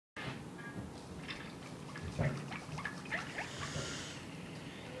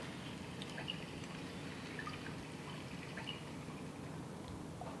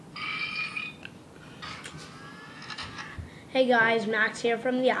Hey guys, Max here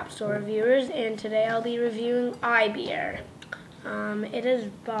from the AppStoreReviewers, and today I'll be reviewing iBeer. It is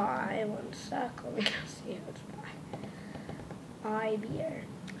by, one sec, let me see who it's by. iBeer.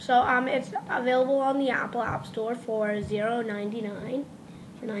 So it's available on the Apple App Store for $0.99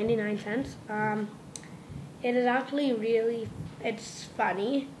 for 99 cents. It is actually it's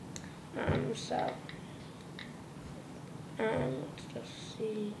funny. Let's just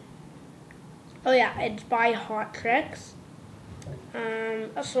see. Oh yeah, it's by Hottrix.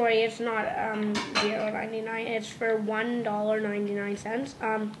 Sorry, it's not $0.99. It's for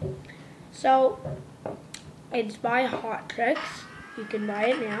 $1.99. So it's by Hottrix. You can buy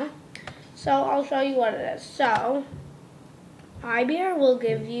it now. So I'll show you what it is. So iBeer will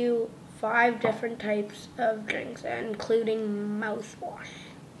give you 5 different types of drinks, including mouthwash.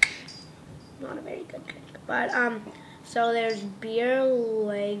 Not a very good drink, but so there's beer,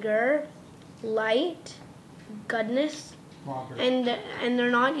 lager, light, goodness, and they're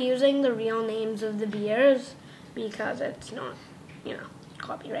not using the real names of the beers because it's not,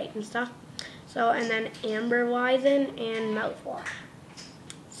 copyright and stuff. So, and then amber weizen and mouthwash.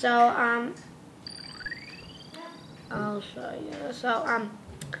 So I'll show you. So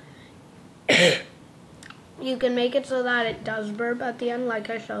you can make it so that it does burp at the end, like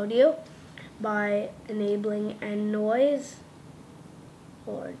I showed you, by enabling end noise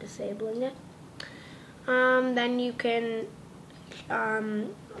or disabling it. Then you can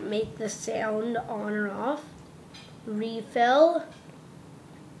make the sound on or off, refill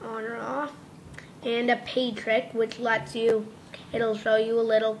on or off, and a pay trick, which lets you, it'll show you a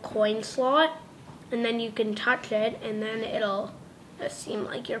little coin slot, and then you can touch it, and then it'll seem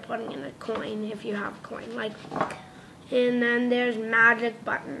like you're putting in a coin if you have a coin. And then there's magic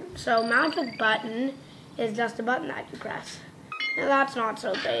button. So magic button is just a button that you press. Now that's not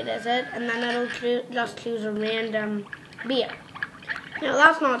so great, is it? And then it'll just choose a random beer. Now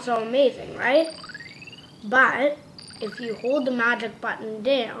that's not so amazing, right? But if you hold the magic button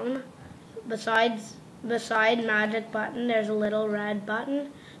down, beside magic button, there's a little red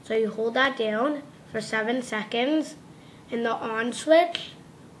button. So you hold that down for 7 seconds, and the on switch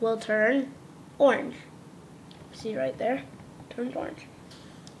will turn orange. See right there? Turns orange.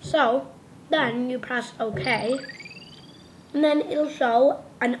 So then you press OK, and then it'll show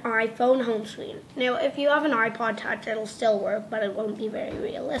an iPhone home screen. Now, if you have an iPod Touch, it'll still work, but it won't be very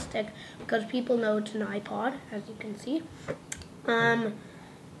realistic because people know it's an iPod, as you can see.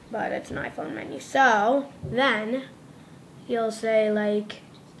 But it's an iPhone menu. So then you'll say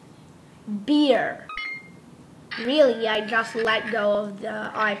beer. Really, I just let go of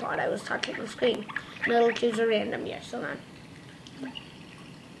the iPod. I was touching the screen. And it'll choose a random beer. So then.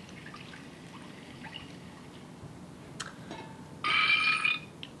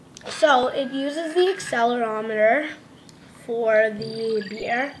 So it uses the accelerometer for the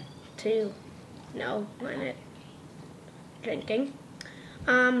beer to know when it's drinking.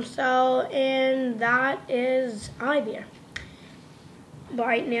 And that is iBeer.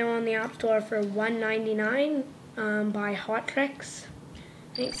 Right now on the App Store for $1.99 by Hottrix.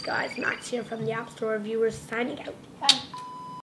 Thanks guys, Max here from the AppStoreReviewers signing out. Bye.